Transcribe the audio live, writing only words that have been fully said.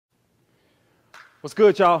What's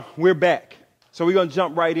good, y'all? We're back. So we're going to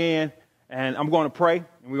jump right in, and I'm going to pray,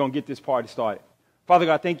 and we're going to get this party started. Father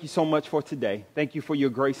God, thank you so much for today. Thank you for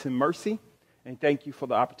your grace and mercy, and thank you for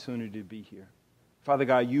the opportunity to be here. Father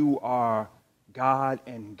God, you are God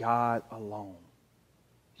and God alone.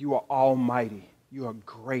 You are almighty. You are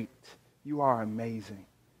great. You are amazing.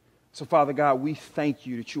 So, Father God, we thank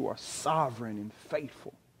you that you are sovereign and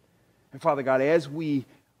faithful. And, Father God, as we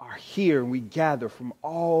are here and we gather from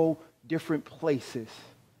all different places,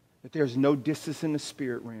 that there's no distance in the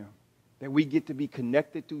spirit realm, that we get to be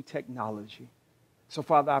connected through technology. So,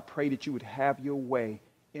 Father, I pray that you would have your way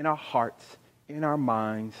in our hearts, in our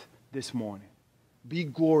minds this morning. Be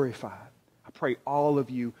glorified. I pray all of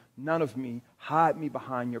you, none of me, hide me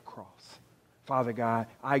behind your cross. Father God,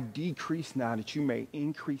 I decrease now that you may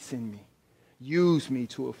increase in me. Use me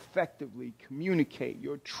to effectively communicate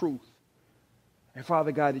your truth. And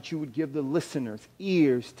Father God, that you would give the listeners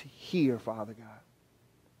ears to hear, Father God,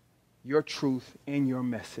 your truth and your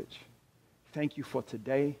message. Thank you for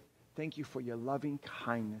today. Thank you for your loving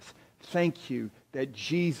kindness. Thank you that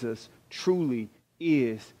Jesus truly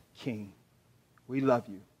is King. We love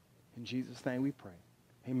you. In Jesus' name we pray.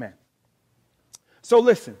 Amen. So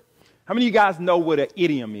listen, how many of you guys know what an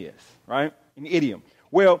idiom is, right? An idiom.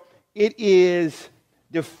 Well, it is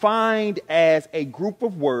defined as a group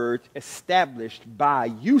of words established by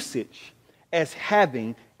usage as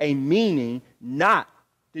having a meaning not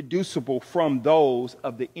deducible from those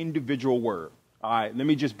of the individual word. All right, let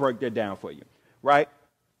me just break that down for you, right?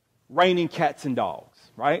 Raining cats and dogs,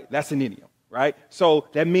 right? That's an idiom, right? So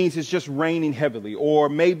that means it's just raining heavily. Or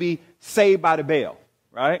maybe Saved by the Bell,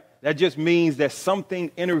 right? That just means that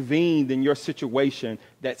something intervened in your situation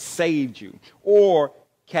that saved you. Or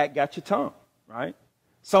cat got your tongue, right?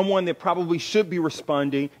 Someone that probably should be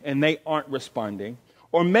responding and they aren't responding.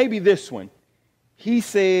 Or maybe this one, he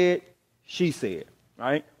said, she said,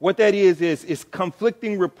 right? What that is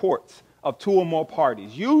conflicting reports of two or more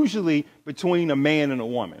parties, usually between a man and a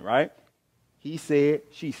woman, right? He said,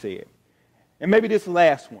 she said. And maybe this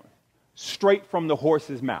last one, straight from the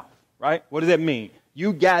horse's mouth, right? What does that mean?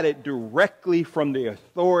 You got it directly from the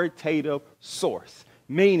authoritative source.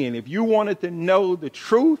 Meaning, if you wanted to know the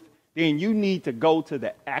truth, then you need to go to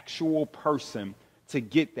the actual person to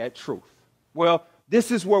get that truth. Well,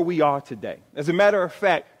 this is where we are today. As a matter of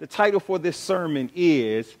fact, the title for this sermon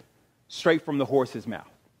is Straight from the Horse's Mouth,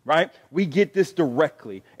 right? We get this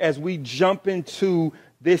directly as we jump into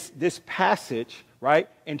this passage, right,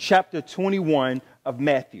 in chapter 21 of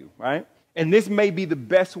Matthew, right? And this may be the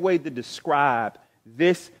best way to describe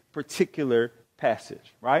this particular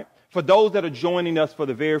passage, right? For those that are joining us for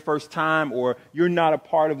the very first time, or you're not a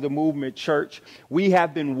part of the Movement Church, we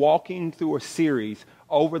have been walking through a series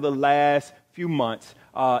over the last few months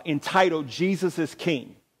entitled Jesus is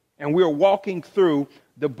King. And we're walking through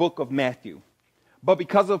the book of Matthew. But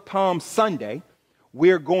because of Palm Sunday,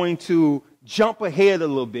 we're going to jump ahead a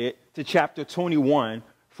little bit to chapter 21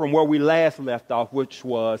 from where we last left off, which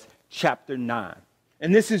was chapter 9.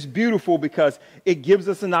 And this is beautiful because it gives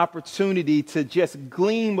us an opportunity to just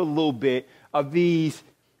glean a little bit of these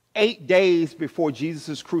 8 days before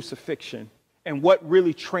Jesus' crucifixion and what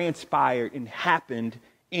really transpired and happened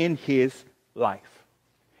in his life.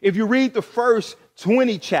 If you read the first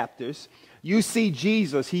 20 chapters, you see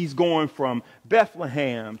Jesus, he's going from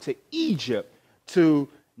Bethlehem to Egypt to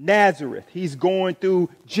Nazareth. He's going through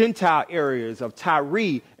Gentile areas of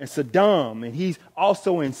Tyre and Sidon, and he's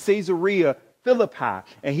also in Caesarea Philippi,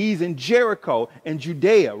 and he's in Jericho and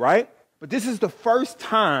Judea, right? But this is the first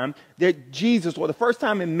time that Jesus, or the first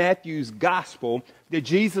time in Matthew's gospel, that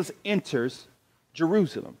Jesus enters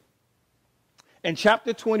Jerusalem. And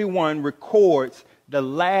chapter 21 records the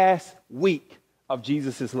last week of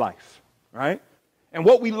Jesus' life, right? And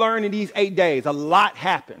what we learn in these 8 days, a lot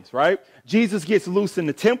happens, right? Jesus gets loose in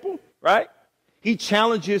the temple, right? He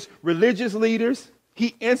challenges religious leaders.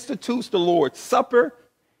 He institutes the Lord's Supper.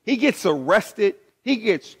 He gets arrested, he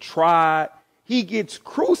gets tried, he gets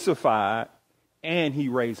crucified, and he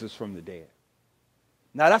raises from the dead.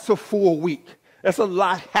 Now, that's a full week. That's a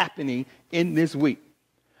lot happening in this week.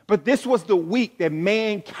 But this was the week that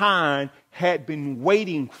mankind had been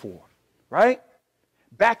waiting for, right?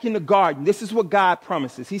 Back in the garden, this is what God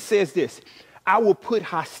promises. He says this, I will put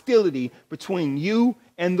hostility between you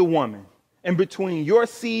and the woman, and between your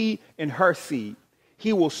seed and her seed.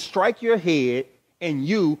 He will strike your head, and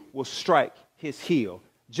you will strike his heel.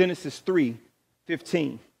 Genesis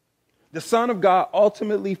 3:15. The Son of God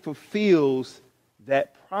ultimately fulfills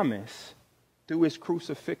that promise through his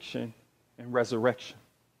crucifixion and resurrection.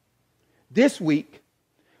 This week,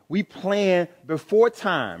 we plan before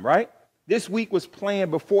time, right? This week was planned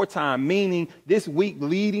before time, meaning this week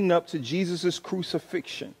leading up to Jesus'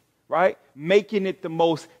 crucifixion, right? Making it the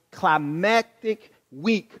most climactic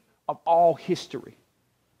week of all history.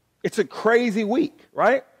 It's a crazy week,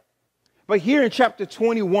 right? But here in chapter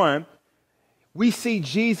 21, we see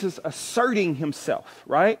Jesus asserting himself,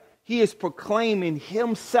 right? He is proclaiming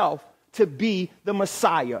himself to be the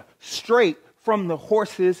Messiah, straight from the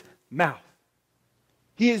horse's mouth.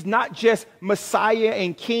 He is not just Messiah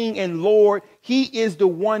and King and Lord. He is the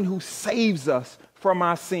one who saves us from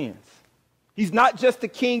our sins. He's not just the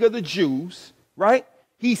King of the Jews, right?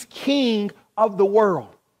 He's King of the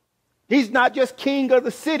world. He's not just King of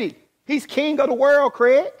the city. He's King of the world,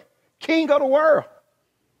 Craig. King of the world.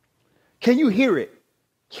 Can you hear it?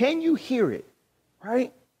 Can you hear it?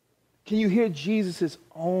 Right? Can you hear Jesus'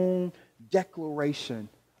 own declaration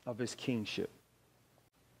of his kingship?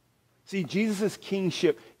 See, Jesus'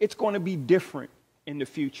 kingship, it's going to be different in the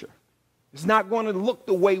future. It's not going to look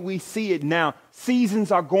the way we see it now.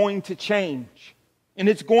 Seasons are going to change, and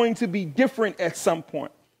it's going to be different at some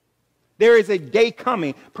point. There is a day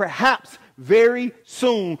coming, perhaps very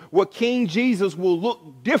soon, where King Jesus will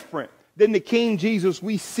look different than the King Jesus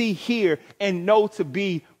we see here and know to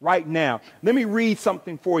be right now. Let me read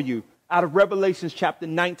something for you out of Revelation chapter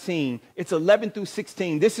 19. It's 11 through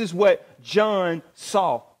 16. This is what John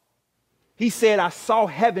saw. He said, I saw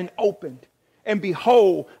heaven opened, and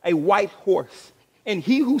behold, a white horse, and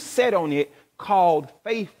he who sat on it called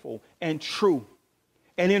Faithful and True.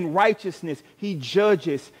 And in righteousness he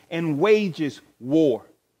judges and wages war.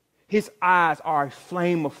 His eyes are a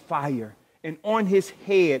flame of fire, and on his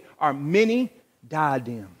head are many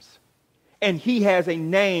diadems. And he has a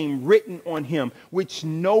name written on him, which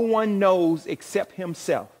no one knows except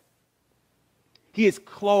himself. He is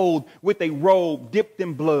clothed with a robe dipped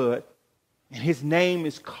in blood, and his name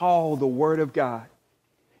is called the Word of God.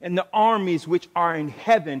 And the armies which are in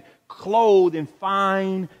heaven, clothed in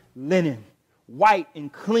fine linen, white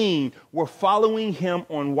and clean, were following him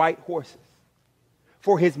on white horses.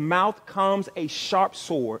 For his mouth comes a sharp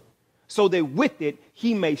sword, so that with it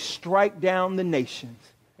he may strike down the nations.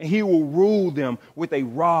 And he will rule them with a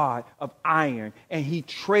rod of iron, and he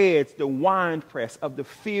treads the winepress of the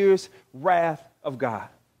fierce wrath of God,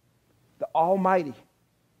 the Almighty.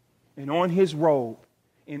 And on his robe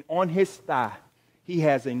and on his thigh, he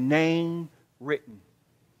has a name written,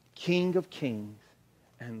 King of Kings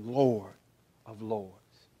and Lord of Lords.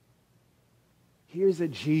 Here's a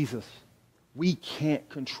Jesus we can't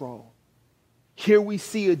control. Here we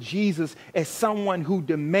see a Jesus as someone who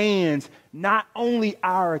demands not only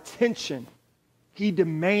our attention, he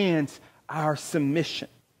demands our submission.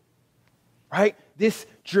 Right? This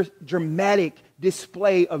dramatic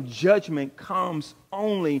display of judgment comes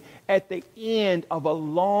only at the end of a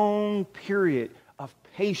long period of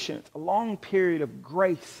patience, a long period of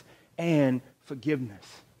grace and forgiveness,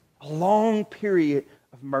 a long period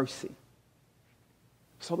of mercy.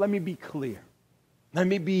 So let me be clear. Let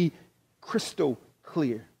me be crystal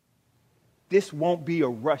clear. This won't be a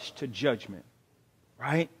rush to judgment,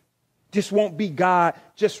 right? This won't be God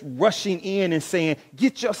just rushing in and saying,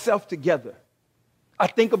 get yourself together. I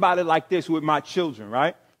think about it like this with my children,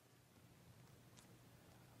 right?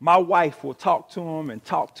 My wife will talk to them,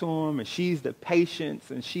 and she's the patience,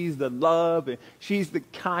 and she's the love, and she's the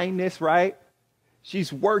kindness, right?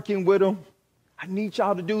 She's working with them. I need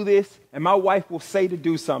y'all to do this. And my wife will say to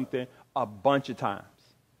do something a bunch of times.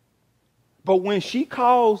 But when she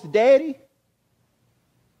calls daddy,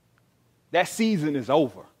 that season is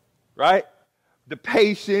over, right? The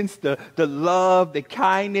patience, the love, the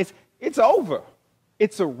kindness, it's over.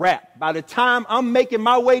 It's a wrap. By the time I'm making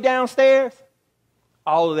my way downstairs,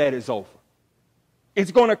 all of that is over. It's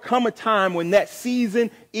going to come a time when that season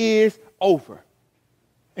is over.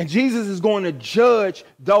 And Jesus is going to judge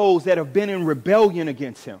those that have been in rebellion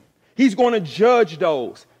against him. He's going to judge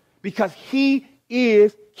those because he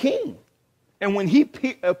is king. And when he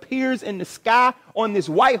appears in the sky on this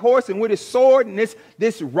white horse and with his sword and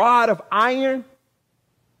this rod of iron,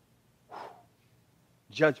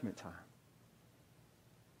 judgment time.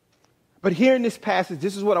 But here in this passage,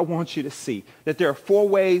 this is what I want you to see, that there are 4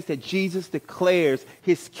 ways that Jesus declares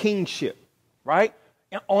his kingship, right?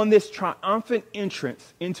 And on this triumphant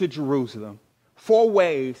entrance into Jerusalem, 4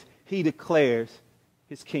 ways he declares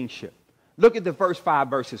his kingship. Look at the first 5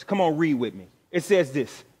 verses. Come on, read with me. It says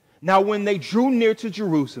this. Now, when they drew near to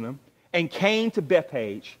Jerusalem and came to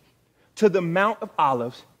Bethphage, to the Mount of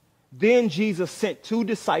Olives, then Jesus sent 2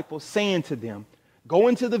 disciples, saying to them, go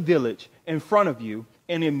into the village in front of you,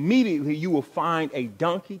 and immediately you will find a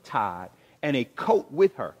donkey tied and a coat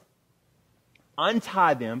with her.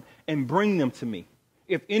 Untie them and bring them to me.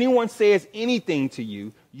 If anyone says anything to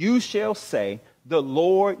you, you shall say, the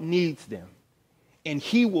Lord needs them, and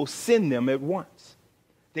he will send them at once.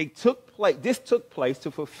 This took place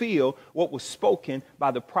to fulfill what was spoken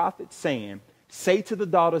by the prophet, saying, say to the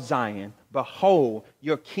daughter Zion, behold,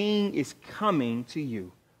 your king is coming to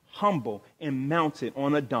you, humble and mounted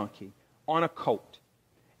on a donkey, on a colt,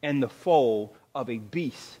 and the foal of a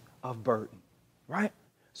beast of burden. Right?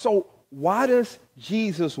 So why does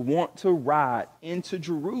Jesus want to ride into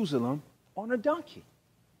Jerusalem on a donkey?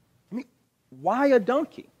 I mean, why a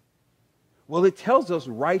donkey? Well, it tells us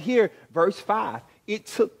right here, verse 5, it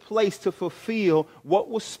took place to fulfill what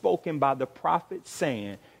was spoken by the prophet,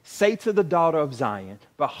 saying, say to the daughter of Zion,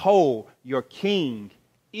 behold, your king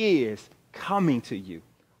is coming to you,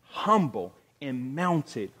 humble and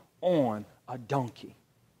mounted on a donkey.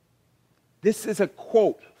 This is a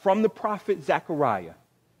quote from the prophet Zechariah.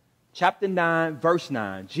 Chapter 9, verse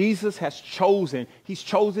 9. Jesus he's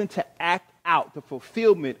chosen to act out the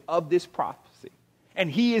fulfillment of this prophecy. And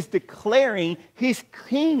he is declaring his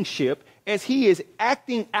kingship as he is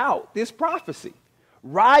acting out this prophecy.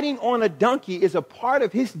 Riding on a donkey is a part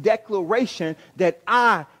of his declaration that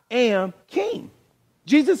I am king.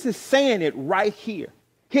 Jesus is saying it right here.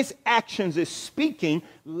 His actions is speaking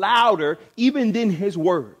louder even than his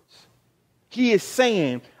words. He is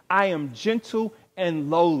saying, I am gentle and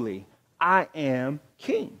lowly. I am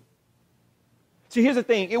king. See, here's the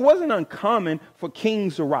thing. It wasn't uncommon for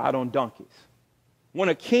kings to ride on donkeys. When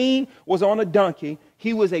a king was on a donkey,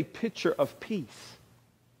 he was a picture of peace,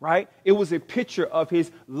 right? It was a picture of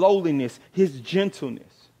his lowliness, his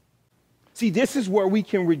gentleness. See, this is where we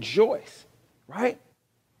can rejoice, right?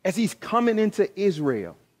 As he's coming into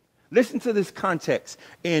Israel. Listen to this context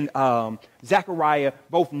in Zechariah,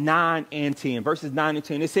 both 9 and 10, verses 9 and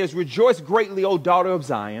 10. It says, rejoice greatly, O daughter of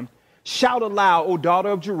Zion. Shout aloud, O daughter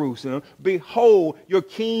of Jerusalem. Behold, your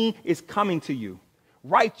king is coming to you.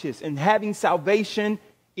 Righteous and having salvation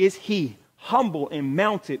is he, humble and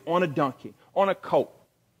mounted on a donkey, on a colt,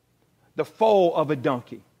 the foal of a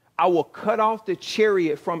donkey. I will cut off the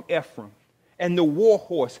chariot from Ephraim and the war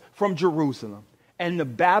horse from Jerusalem, and the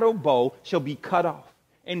battle bow shall be cut off.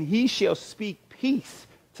 And he shall speak peace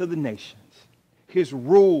to the nations. His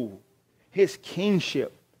rule, his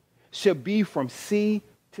kingship shall be from sea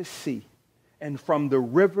to sea and from the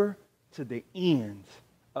river to the ends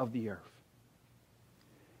of the earth.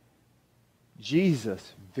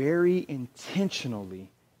 Jesus very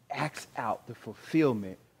intentionally acts out the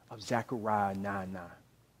fulfillment of Zechariah 9:9.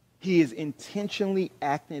 He is intentionally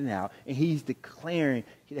acting out, and he's declaring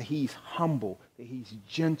that he's humble, that he's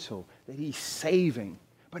gentle, that he's saving.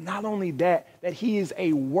 But not only that, that he is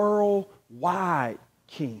a worldwide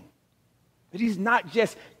king. That he's not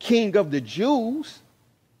just king of the Jews.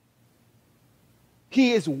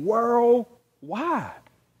 He is worldwide.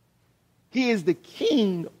 He is the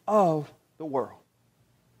king of the world.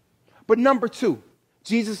 But number 2,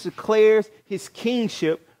 Jesus declares his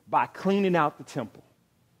kingship by cleaning out the temple.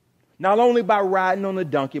 Not only by riding on a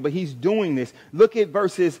donkey, but he's doing this. Look at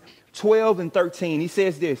verses 12 and 13. He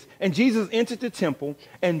says this, and Jesus entered the temple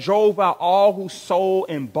and drove out all who sold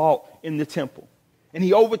and bought in the temple. And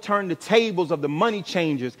he overturned the tables of the money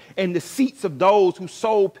changers and the seats of those who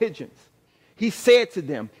sold pigeons. He said to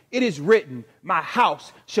them, it is written, my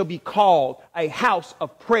house shall be called a house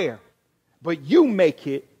of prayer, but you make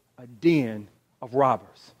it a den of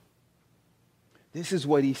robbers. This is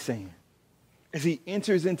what he's saying. As he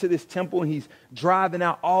enters into this temple and he's driving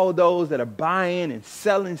out all those that are buying and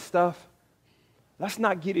selling stuff, let's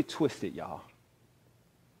not get it twisted, y'all.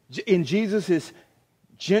 In Jesus'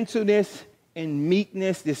 gentleness and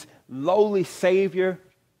meekness, this lowly Savior,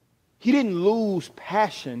 he didn't lose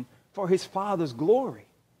passion for his Father's glory.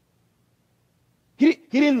 He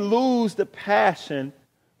didn't lose the passion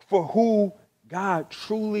for who God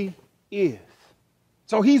truly is.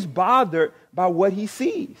 So he's bothered by what he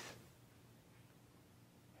sees.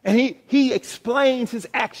 And he explains his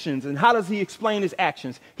actions. And how does he explain his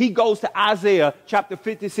actions? He goes to Isaiah chapter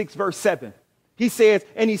 56, verse 7. He says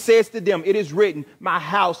to them, it is written, my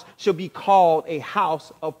house shall be called a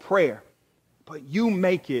house of prayer, but you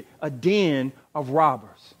make it a den of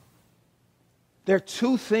robbers. There are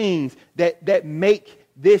 2 things that make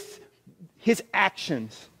his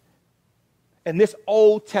actions and this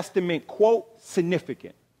Old Testament quote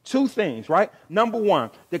significant. 2 things, right? Number 1,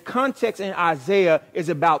 the context in Isaiah is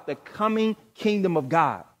about the coming kingdom of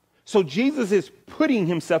God. So Jesus is putting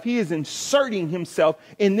himself, he is inserting himself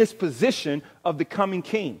in this position of the coming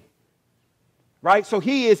king, right? So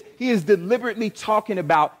he is deliberately talking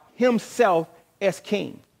about himself as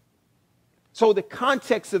king. So the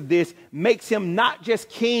context of this makes him not just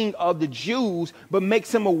king of the Jews, but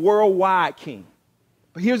makes him a worldwide king.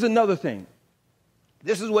 But here's another thing.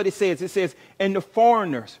 This is what it says. It says, and the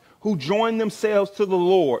foreigners who join themselves to the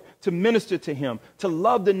Lord, to minister to him, to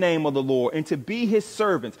love the name of the Lord, and to be his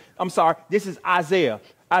servants. I'm sorry, this is Isaiah.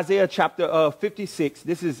 Isaiah chapter 56.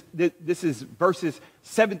 This is verses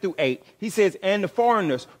 7 through 8. He says, and the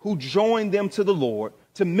foreigners who join them to the Lord,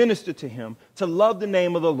 to minister to him, to love the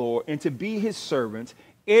name of the Lord, and to be his servants,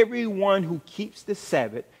 everyone who keeps the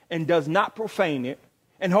Sabbath and does not profane it,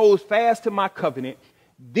 and holds fast to my covenant,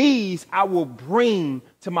 these I will bring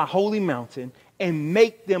to my holy mountain and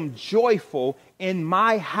make them joyful in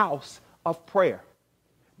my house of prayer.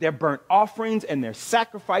 Their burnt offerings and their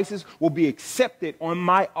sacrifices will be accepted on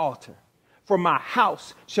my altar. For my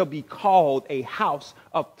house shall be called a house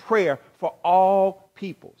of prayer for all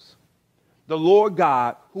peoples. The Lord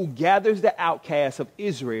God, who gathers the outcasts of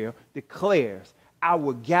Israel, declares, I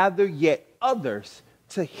will gather yet others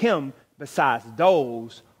to him besides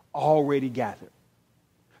those already gathered.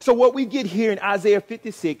 So what we get here in Isaiah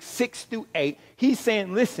 56, 6 through 8, he's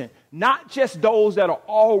saying, listen, not just those that are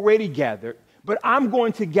already gathered, but I'm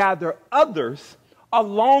going to gather others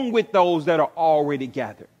along with those that are already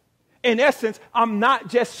gathered. In essence, I'm not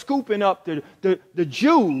just scooping up the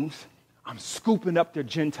Jews, I'm scooping up the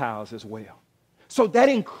Gentiles as well. So that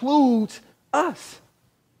includes us.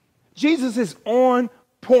 Jesus is on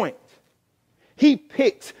point. He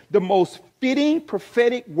picks the most fitting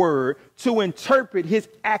prophetic word to interpret his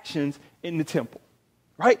actions in the temple,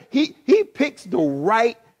 right? He picks the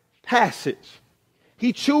right passage.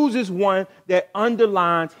 He chooses one that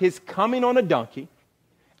underlines his coming on a donkey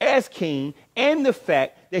as king and the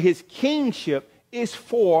fact that his kingship is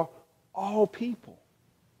for all people.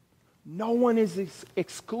 No one is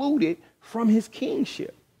excluded from his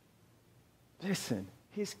kingship. Listen,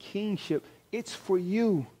 his kingship, it's for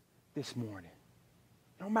you this morning.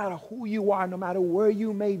 No matter who you are, no matter where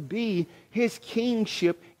you may be, his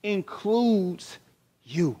kingship includes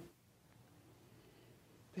you.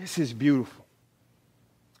 This is beautiful.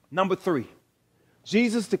 Number 3,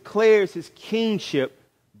 Jesus declares his kingship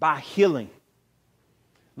by healing.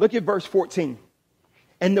 Look at verse 14.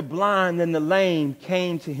 And the blind and the lame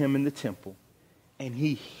came to him in the temple, and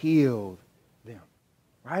he healed them.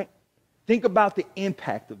 Right? Think about the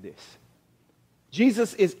impact of this.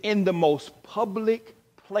 Jesus is in the most public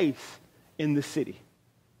place in the city.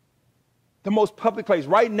 The most public place.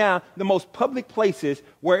 Right now, the most public places,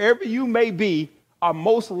 wherever you may be, are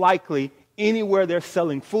most likely anywhere they're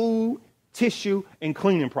selling food, tissue, and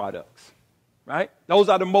cleaning products. Right? Those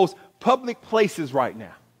are the most public places right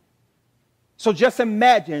now. So just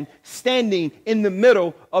imagine standing in the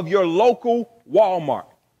middle of your local Walmart,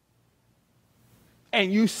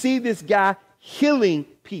 and you see this guy healing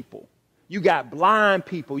people. You got blind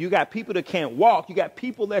people. You got people that can't walk. You got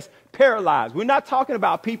people that's paralyzed. We're not talking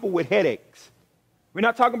about people with headaches. We're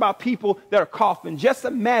not talking about people that are coughing. Just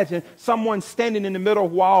imagine someone standing in the middle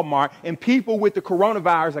of Walmart and people with the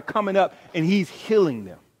coronavirus are coming up and he's healing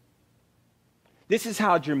them. This is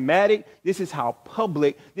how dramatic, this is how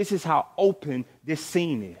public, this is how open this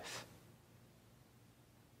scene is.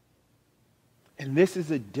 And this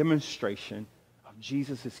is a demonstration of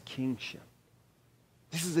Jesus' kingship.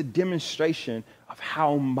 This is a demonstration of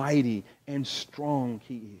how mighty and strong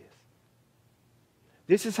he is.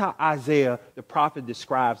 This is how Isaiah, the prophet,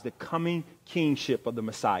 describes the coming kingship of the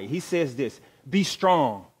Messiah. He says this, be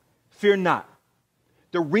strong, fear not.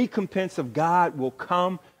 The recompense of God will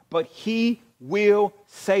come, but he will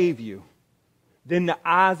save you. Then the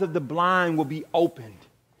eyes of the blind will be opened,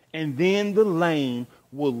 and then the lame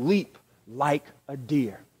will leap like a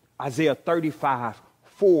deer. Isaiah 35,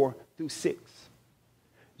 4 through 6.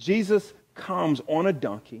 Jesus comes on a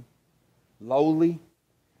donkey, lowly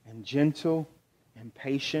and gentle and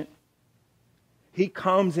patient. He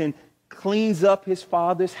comes and cleans up his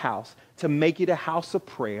Father's house to make it a house of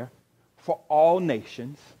prayer for all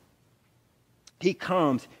nations. He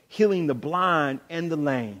comes healing the blind and the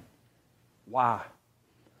lame. Why?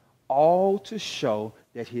 All to show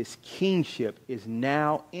that his kingship is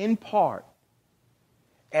now in part,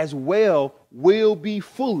 as well will be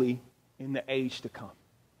fully in the age to come.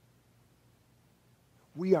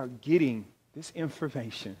 We are getting this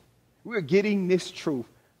information. We are getting this truth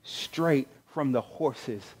straight from the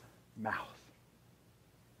horse's mouth.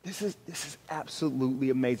 This is absolutely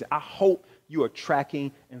amazing. I hope you are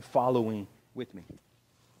tracking and following with me.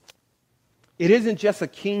 It isn't just a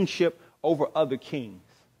kingship over other kings,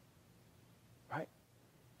 right?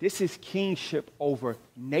 This is kingship over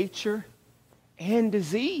nature and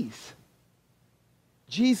disease.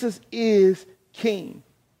 Jesus is king.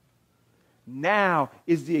 Now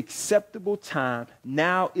is the acceptable time.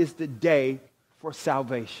 Now is the day for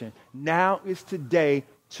salvation. Now is the day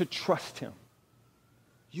to trust him.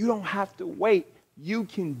 You don't have to wait. You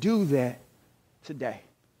can do that today.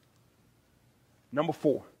 Number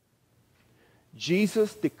 4,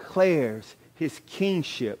 Jesus declares his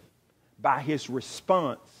kingship by his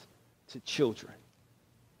response to children.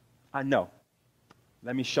 I know.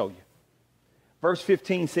 Let me show you. Verse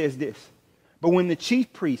 15 says this, but when the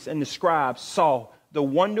chief priests and the scribes saw the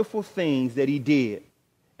wonderful things that he did,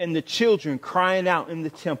 and the children crying out in the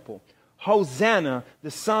temple, Hosanna,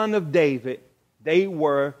 the son of David, they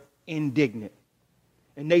were indignant.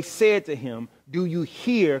 And they said to him, do you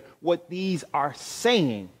hear what these are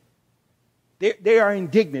saying? They are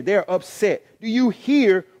indignant. They're upset. Do you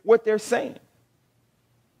hear what they're saying?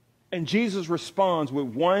 And Jesus responds with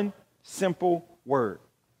one simple word.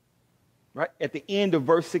 Right? At the end of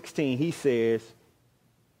verse 16, he says,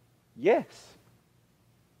 yes.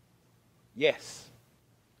 Yes,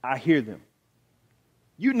 I hear them.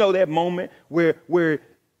 You know that moment where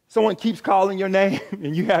someone keeps calling your name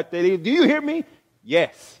and you have to, do you hear me?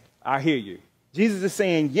 Yes, I hear you. Jesus is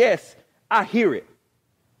saying, yes, I hear it.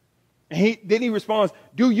 And then he responds,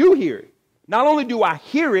 do you hear it? Not only do I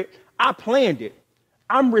hear it, I planned it.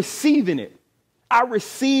 I'm receiving it. I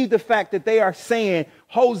receive the fact that they are saying,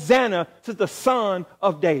 Hosanna to the Son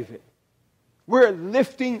of David. We're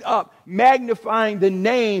lifting up, magnifying the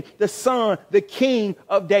name, the Son, the King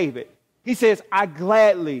of David. He says, I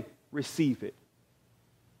gladly receive it.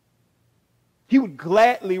 He would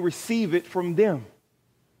gladly receive it from them.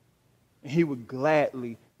 And he would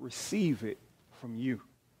gladly receive it from you.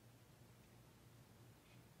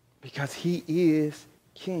 Because he is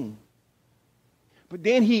king. But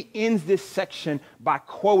then he ends this section by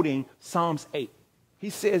quoting Psalms 8. He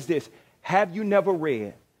says this, have you never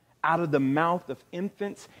read, out of the mouth of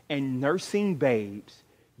infants and nursing babes,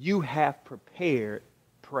 you have prepared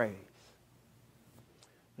praise.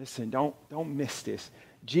 Listen, don't miss this.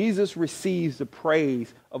 Jesus receives the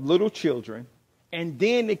praise of little children and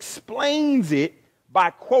then explains it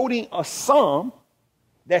by quoting a psalm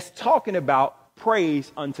that's talking about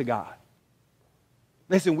praise unto God.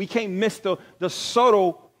 Listen, we can't miss the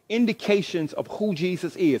subtle indications of who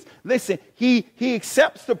Jesus is. Listen, he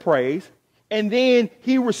accepts the praise, and then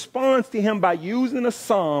he responds to him by using a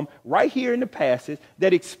psalm right here in the passage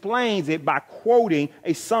that explains it by quoting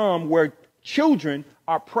a psalm where children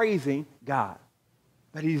are praising God.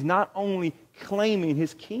 But he's not only claiming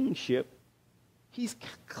his kingship, he's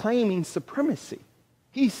claiming supremacy.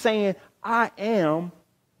 He's saying, I am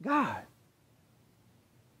God.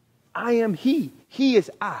 I am he. He is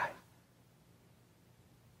I.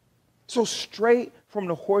 So straight from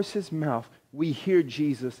the horse's mouth, we hear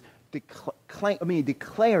Jesus declaring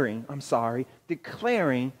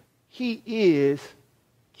he is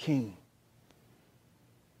king.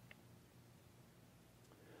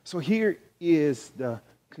 So here is the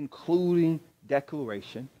concluding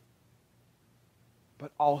declaration,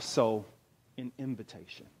 but also an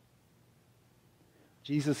invitation.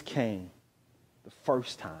 Jesus came the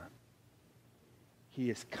first time. He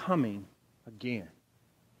is coming again.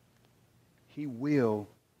 He will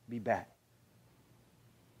be back.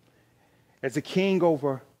 As a king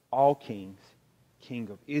over all kings, king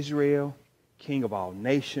of Israel, king of all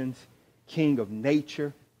nations, king of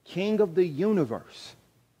nature, king of the universe.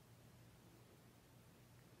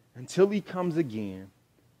 Until he comes again,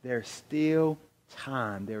 there's still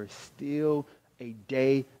time. There is still a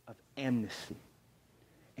day of amnesty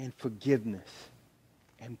and forgiveness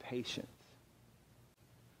and patience.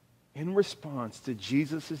 In response to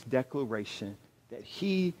Jesus' declaration that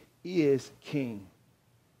he is king,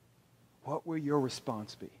 what will your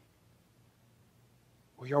response be?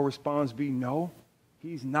 Will your response be, no,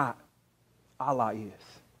 he's not. Allah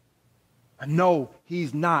is. No,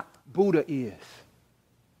 he's not. Buddha is.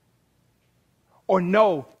 Or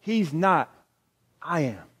no, he's not. I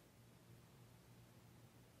am.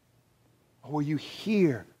 Or will you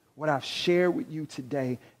hear what I've shared with you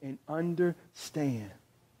today and understand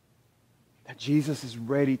that Jesus is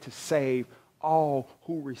ready to save all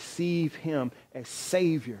who receive him as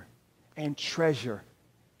Savior and treasure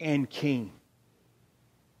and King?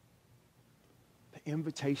 The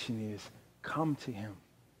invitation is, come to him.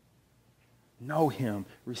 Know him.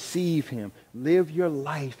 Receive him. Live your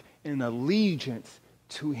life in allegiance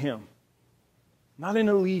to him. Not in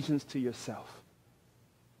allegiance to yourself.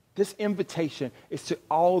 This invitation is to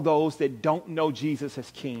all those that don't know Jesus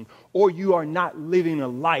as King, or you are not living a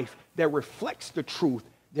life that reflects the truth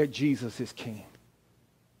that Jesus is King.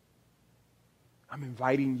 I'm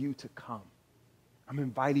inviting you to come. I'm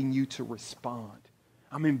inviting you to respond.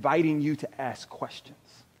 I'm inviting you to ask questions.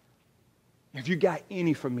 If you got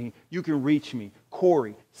any for me, you can reach me,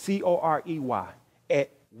 Corey, C-O-R-E-Y, at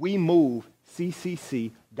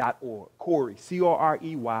wemoveccc.org. Corey,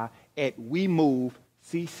 C-O-R-E-Y, at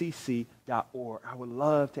wemoveccc.org. I would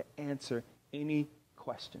love to answer any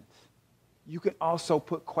questions. You can also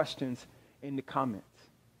put questions in the comments.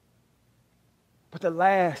 But the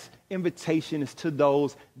last invitation is to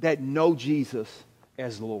those that know Jesus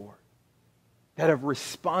as Lord, that have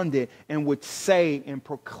responded and would say and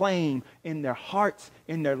proclaim in their hearts,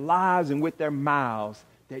 in their lives, and with their mouths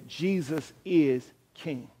that Jesus is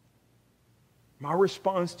King. My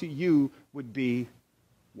response to you would be,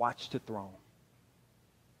 watch the throne.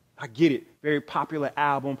 I get it. Very popular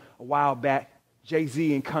album a while back,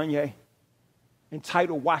 Jay-Z and Kanye,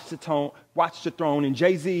 entitled Watch the Throne. And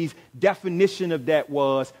Jay-Z's definition of that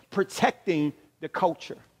was protecting the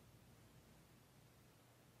culture.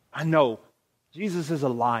 I know Jesus is a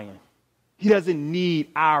lion. He doesn't need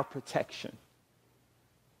our protection.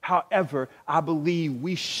 However, I believe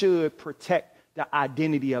we should protect the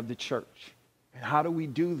identity of the church. And how do we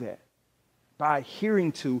do that? By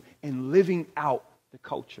adhering to and living out the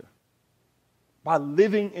culture. By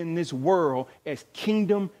living in this world as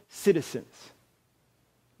kingdom citizens.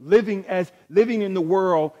 Living in the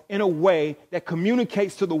world in a way that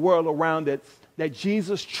communicates to the world around us that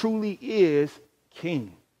Jesus truly is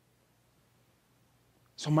King.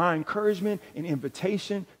 So my encouragement and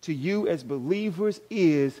invitation to you as believers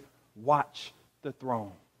is watch the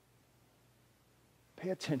throne. Pay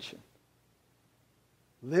attention.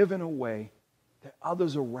 Live in a way that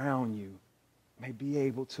others around you may be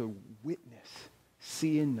able to witness,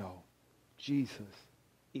 see, and know Jesus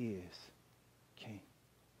is King.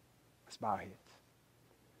 Let's bow our heads.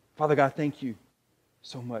 Father God, thank you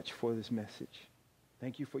so much for this message.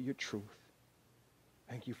 Thank you for your truth.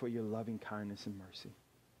 Thank you for your loving kindness and mercy.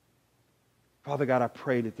 Father God, I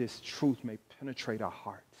pray that this truth may penetrate our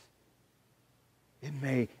hearts. It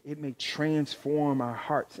may transform our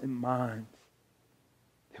hearts and minds.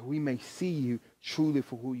 That we may see you truly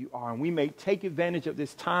for who you are. And we may take advantage of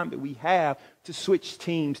this time that we have to switch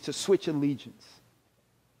teams, to switch allegiance.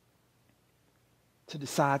 To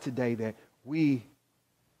decide today that we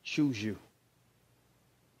choose you.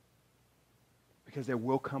 Because there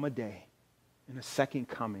will come a day, in a second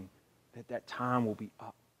coming, that time will be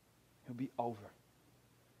up. It'll be over.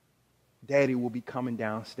 Daddy will be coming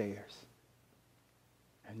downstairs.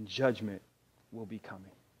 And judgment will be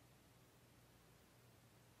coming.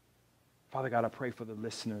 Father God, I pray for the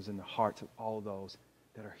listeners and the hearts of all those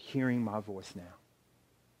that are hearing my voice now.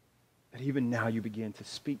 That even now you begin to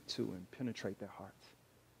speak to and penetrate their hearts.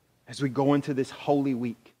 As we go into this holy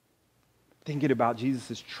week, thinking about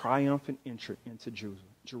Jesus' triumphant entry into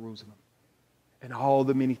Jerusalem. And all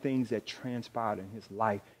the many things that transpired in his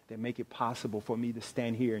life that make it possible for me to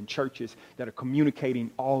stand here in churches that are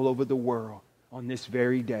communicating all over the world on this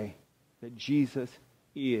very day that Jesus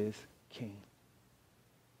is King.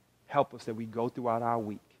 Help us that we go throughout our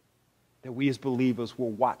week, that we as believers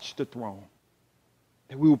will watch the throne,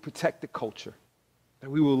 that we will protect the culture, that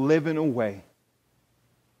we will live in a way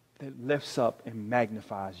that lifts up and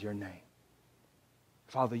magnifies your name.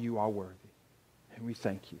 Father, you are worthy, and we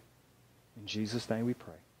thank you. In Jesus' name we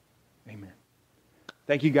pray. Amen.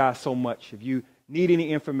 Thank you guys so much. If you need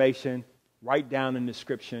any information, write down in the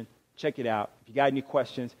description. Check it out. If you got any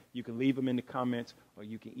questions, you can leave them in the comments or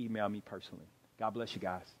you can email me personally. God bless you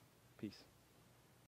guys. Peace.